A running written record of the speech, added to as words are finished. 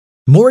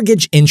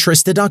Mortgage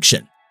interest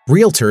deduction.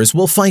 Realtors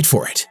will fight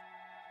for it.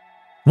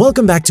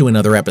 Welcome back to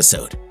another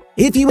episode.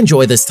 If you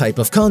enjoy this type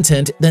of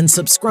content, then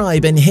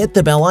subscribe and hit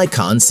the bell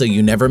icon so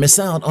you never miss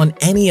out on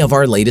any of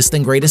our latest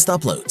and greatest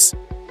uploads.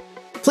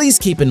 Please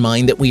keep in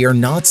mind that we are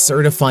not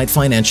certified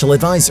financial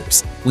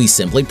advisors. We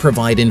simply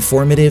provide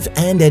informative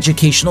and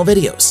educational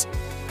videos.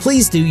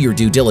 Please do your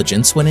due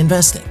diligence when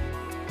investing.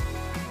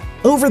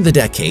 Over the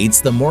decades,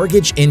 the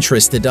mortgage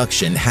interest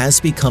deduction has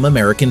become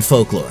American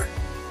folklore.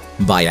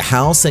 Buy a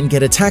house and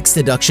get a tax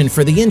deduction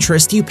for the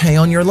interest you pay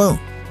on your loan.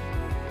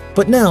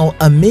 But now,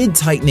 amid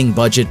tightening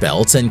budget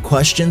belts and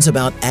questions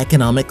about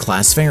economic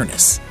class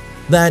fairness,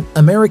 that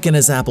American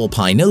as apple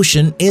pie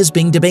notion is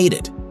being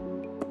debated.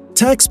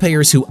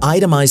 Taxpayers who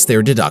itemize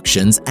their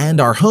deductions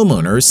and are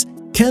homeowners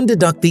can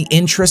deduct the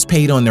interest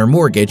paid on their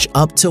mortgage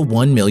up to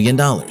 $1 million,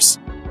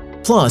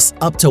 plus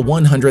up to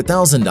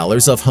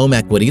 $100,000 of home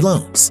equity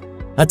loans,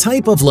 a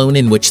type of loan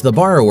in which the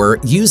borrower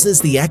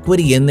uses the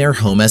equity in their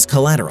home as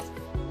collateral.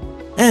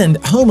 And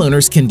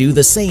homeowners can do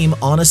the same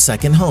on a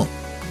second home.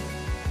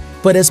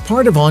 But as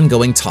part of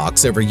ongoing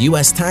talks over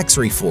U.S. tax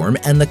reform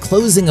and the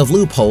closing of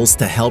loopholes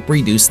to help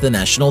reduce the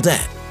national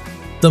debt,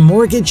 the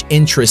mortgage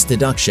interest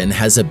deduction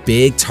has a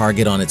big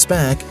target on its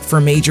back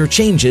for major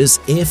changes,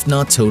 if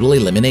not total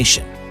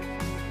elimination.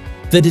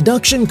 The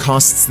deduction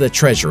costs the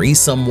Treasury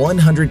some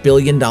 $100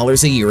 billion a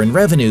year in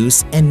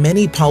revenues, and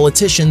many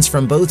politicians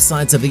from both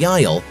sides of the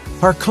aisle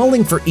are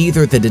calling for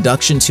either the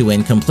deduction to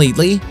end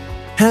completely,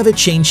 have it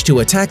changed to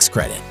a tax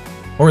credit,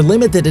 or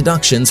limit the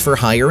deductions for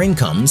higher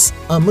incomes,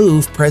 a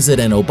move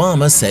President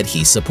Obama said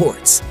he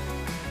supports.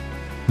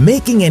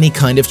 Making any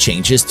kind of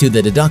changes to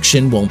the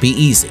deduction won't be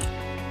easy.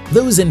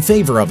 Those in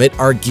favor of it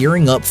are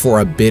gearing up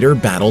for a bitter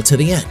battle to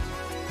the end.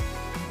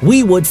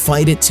 "We would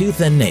fight it tooth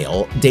and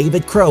nail,"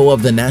 David Crow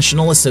of the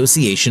National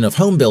Association of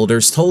Home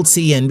Builders told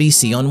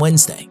CNBC on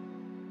Wednesday.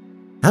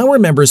 "Our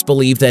members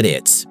believe that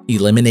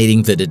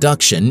eliminating the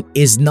deduction,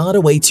 is not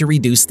a way to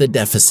reduce the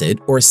deficit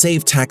or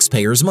save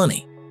taxpayers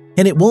money,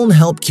 and it won't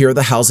help cure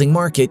the housing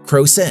market,"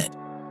 Crow said.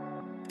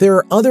 "There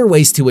are other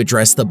ways to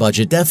address the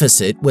budget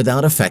deficit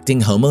without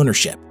affecting home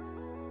ownership."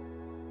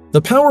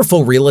 The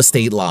powerful real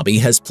estate lobby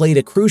has played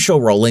a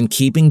crucial role in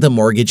keeping the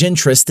mortgage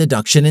interest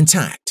deduction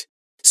intact,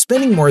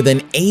 spending more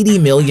than $80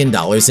 million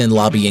in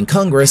lobbying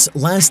Congress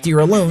last year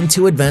alone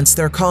to advance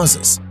their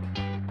causes.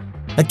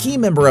 A key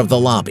member of the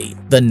lobby,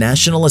 the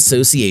National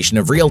Association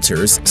of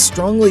Realtors,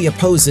 strongly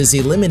opposes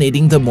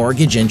eliminating the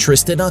mortgage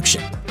interest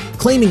deduction,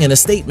 claiming in a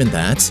statement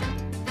that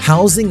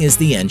housing is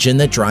the engine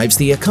that drives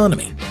the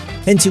economy,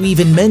 and to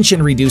even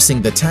mention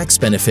reducing the tax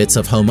benefits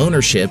of home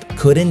ownership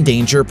could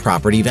endanger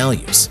property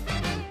values.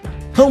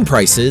 Home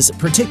prices,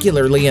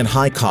 particularly in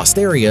high-cost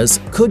areas,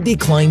 could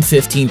decline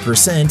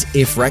 15%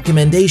 if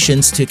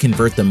recommendations to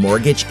convert the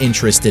mortgage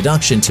interest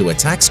deduction to a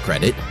tax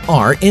credit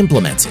are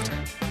implemented.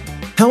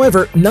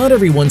 However, not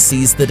everyone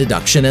sees the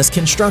deduction as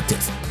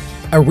constructive.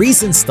 A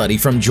recent study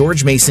from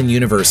George Mason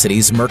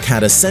University's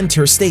Mercatus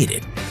Center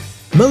stated,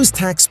 most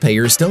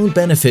taxpayers don't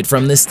benefit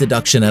from this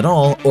deduction at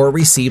all or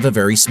receive a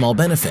very small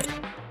benefit,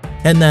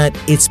 and that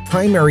its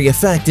primary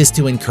effect is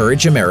to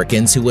encourage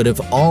Americans who would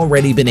have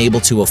already been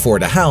able to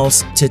afford a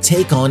house to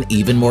take on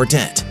even more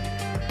debt.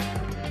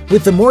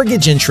 With the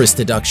mortgage interest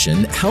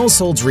deduction,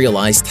 households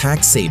realized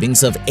tax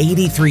savings of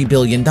 $83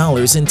 billion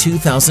in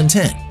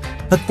 2010,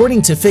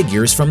 according to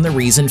figures from the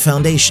Reason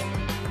Foundation.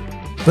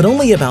 But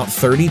only about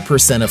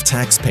 30% of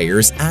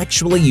taxpayers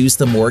actually use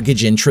the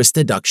mortgage interest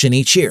deduction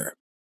each year,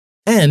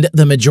 and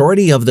the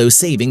majority of those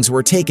savings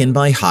were taken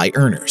by high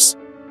earners.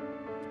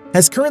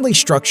 As currently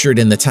structured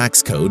in the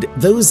tax code,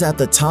 those at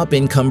the top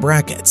income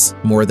brackets,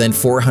 more than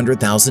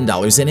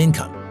 $400,000 in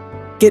income,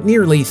 get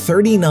nearly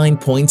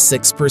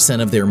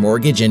 39.6% of their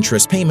mortgage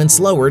interest payments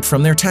lowered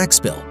from their tax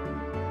bill,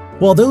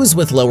 while those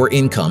with lower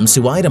incomes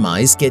who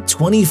itemize get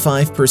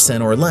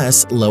 25% or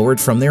less lowered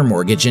from their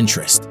mortgage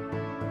interest.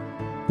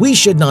 We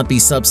should not be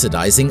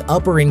subsidizing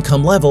upper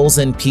income levels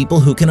and people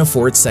who can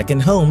afford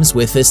second homes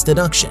with this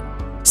deduction,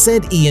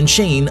 said Ian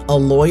Shane, a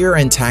lawyer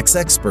and tax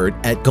expert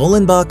at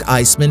Golenbach,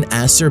 Eisman,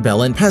 Asser, Bell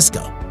 &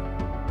 Pesco.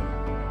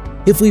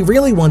 "If we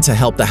really want to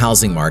help the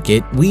housing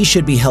market, we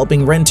should be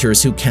helping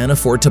renters who can't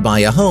afford to buy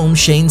a home,"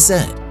 Shane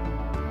said.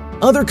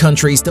 "Other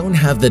countries don't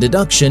have the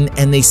deduction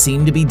and they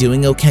seem to be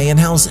doing okay in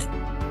housing."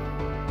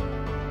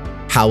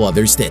 How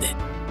others did it.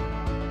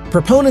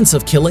 Proponents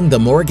of killing the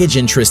mortgage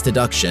interest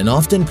deduction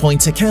often point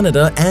to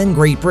Canada and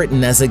Great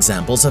Britain as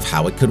examples of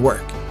how it could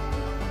work.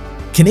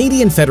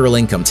 Canadian federal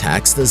income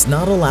tax does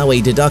not allow a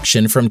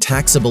deduction from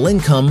taxable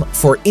income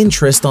for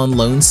interest on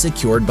loans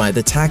secured by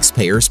the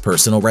taxpayer's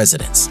personal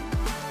residence.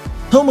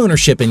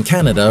 Homeownership in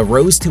Canada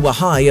rose to a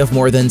high of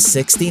more than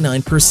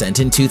 69%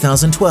 in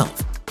 2012.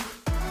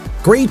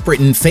 Great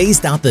Britain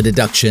phased out the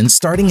deduction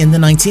starting in the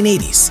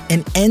 1980s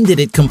and ended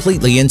it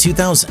completely in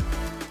 2000.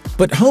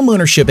 But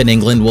homeownership in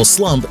England will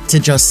slump to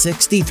just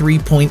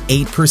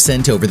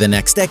 63.8% over the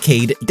next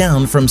decade,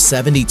 down from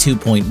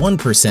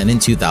 72.1% in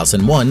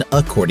 2001,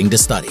 according to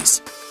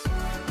studies.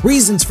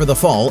 Reasons for the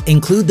fall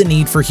include the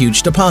need for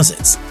huge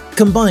deposits,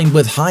 combined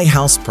with high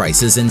house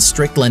prices and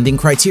strict lending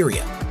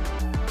criteria.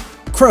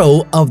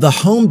 Crow of the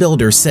Home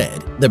Builder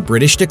said the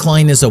British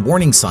decline is a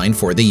warning sign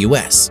for the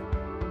US.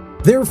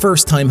 Their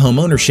first-time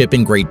homeownership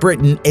in Great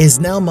Britain is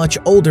now much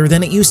older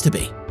than it used to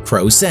be,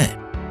 Crow said.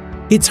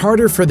 It's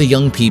harder for the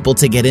young people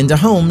to get into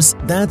homes,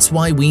 that's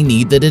why we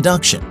need the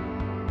deduction.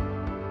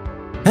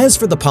 As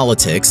for the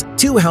politics,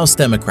 two House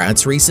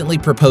Democrats recently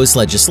proposed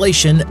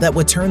legislation that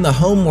would turn the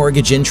home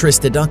mortgage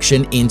interest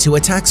deduction into a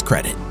tax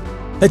credit,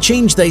 a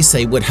change they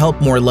say would help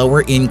more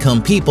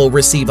lower-income people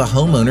receive a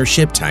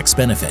homeownership tax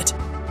benefit.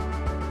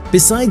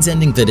 Besides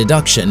ending the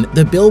deduction,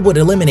 the bill would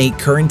eliminate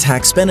current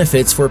tax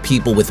benefits for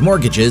people with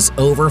mortgages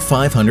over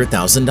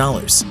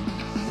 $500,000.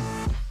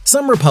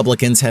 Some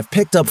Republicans have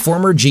picked up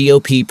former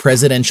GOP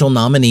presidential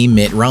nominee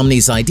Mitt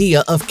Romney's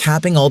idea of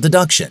capping all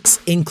deductions,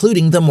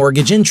 including the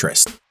mortgage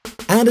interest,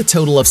 at a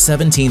total of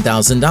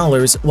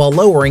 $17,000 while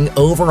lowering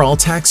overall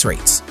tax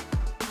rates.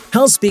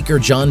 House Speaker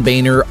John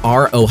Boehner,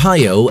 R.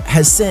 Ohio,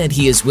 has said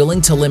he is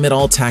willing to limit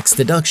all tax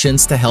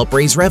deductions to help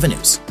raise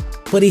revenues,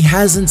 but he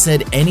hasn't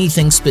said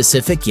anything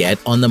specific yet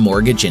on the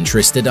mortgage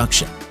interest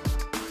deduction.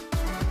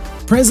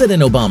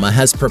 President Obama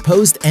has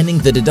proposed ending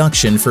the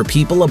deduction for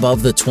people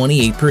above the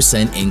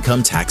 28%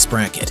 income tax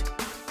bracket.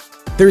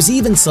 There's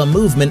even some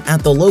movement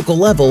at the local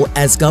level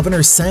as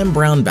Governor Sam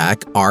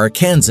Brownback, R.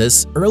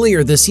 Kansas,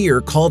 earlier this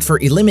year called for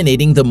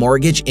eliminating the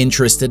mortgage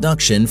interest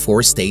deduction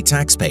for state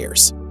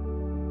taxpayers.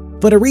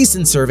 But a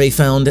recent survey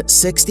found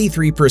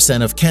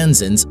 63% of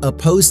Kansans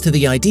opposed to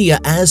the idea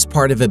as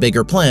part of a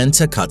bigger plan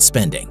to cut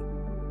spending.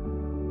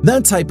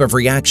 That type of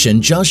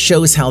reaction just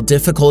shows how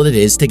difficult it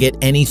is to get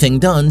anything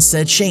done,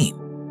 said Shane.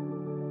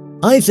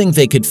 I think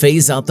they could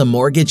phase out the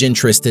mortgage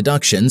interest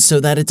deduction so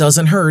that it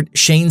doesn't hurt,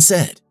 Shane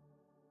said.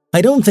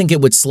 I don't think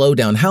it would slow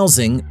down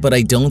housing, but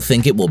I don't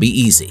think it will be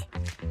easy.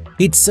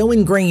 It's so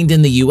ingrained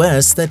in the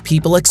US that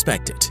people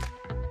expect it.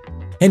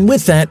 And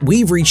with that,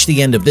 we've reached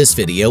the end of this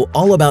video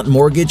all about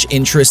mortgage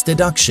interest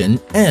deduction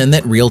and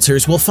that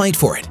realtors will fight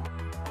for it.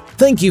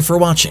 Thank you for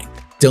watching.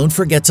 Don't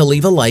forget to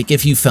leave a like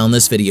if you found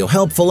this video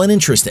helpful and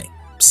interesting.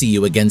 See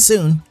you again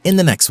soon in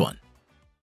the next one.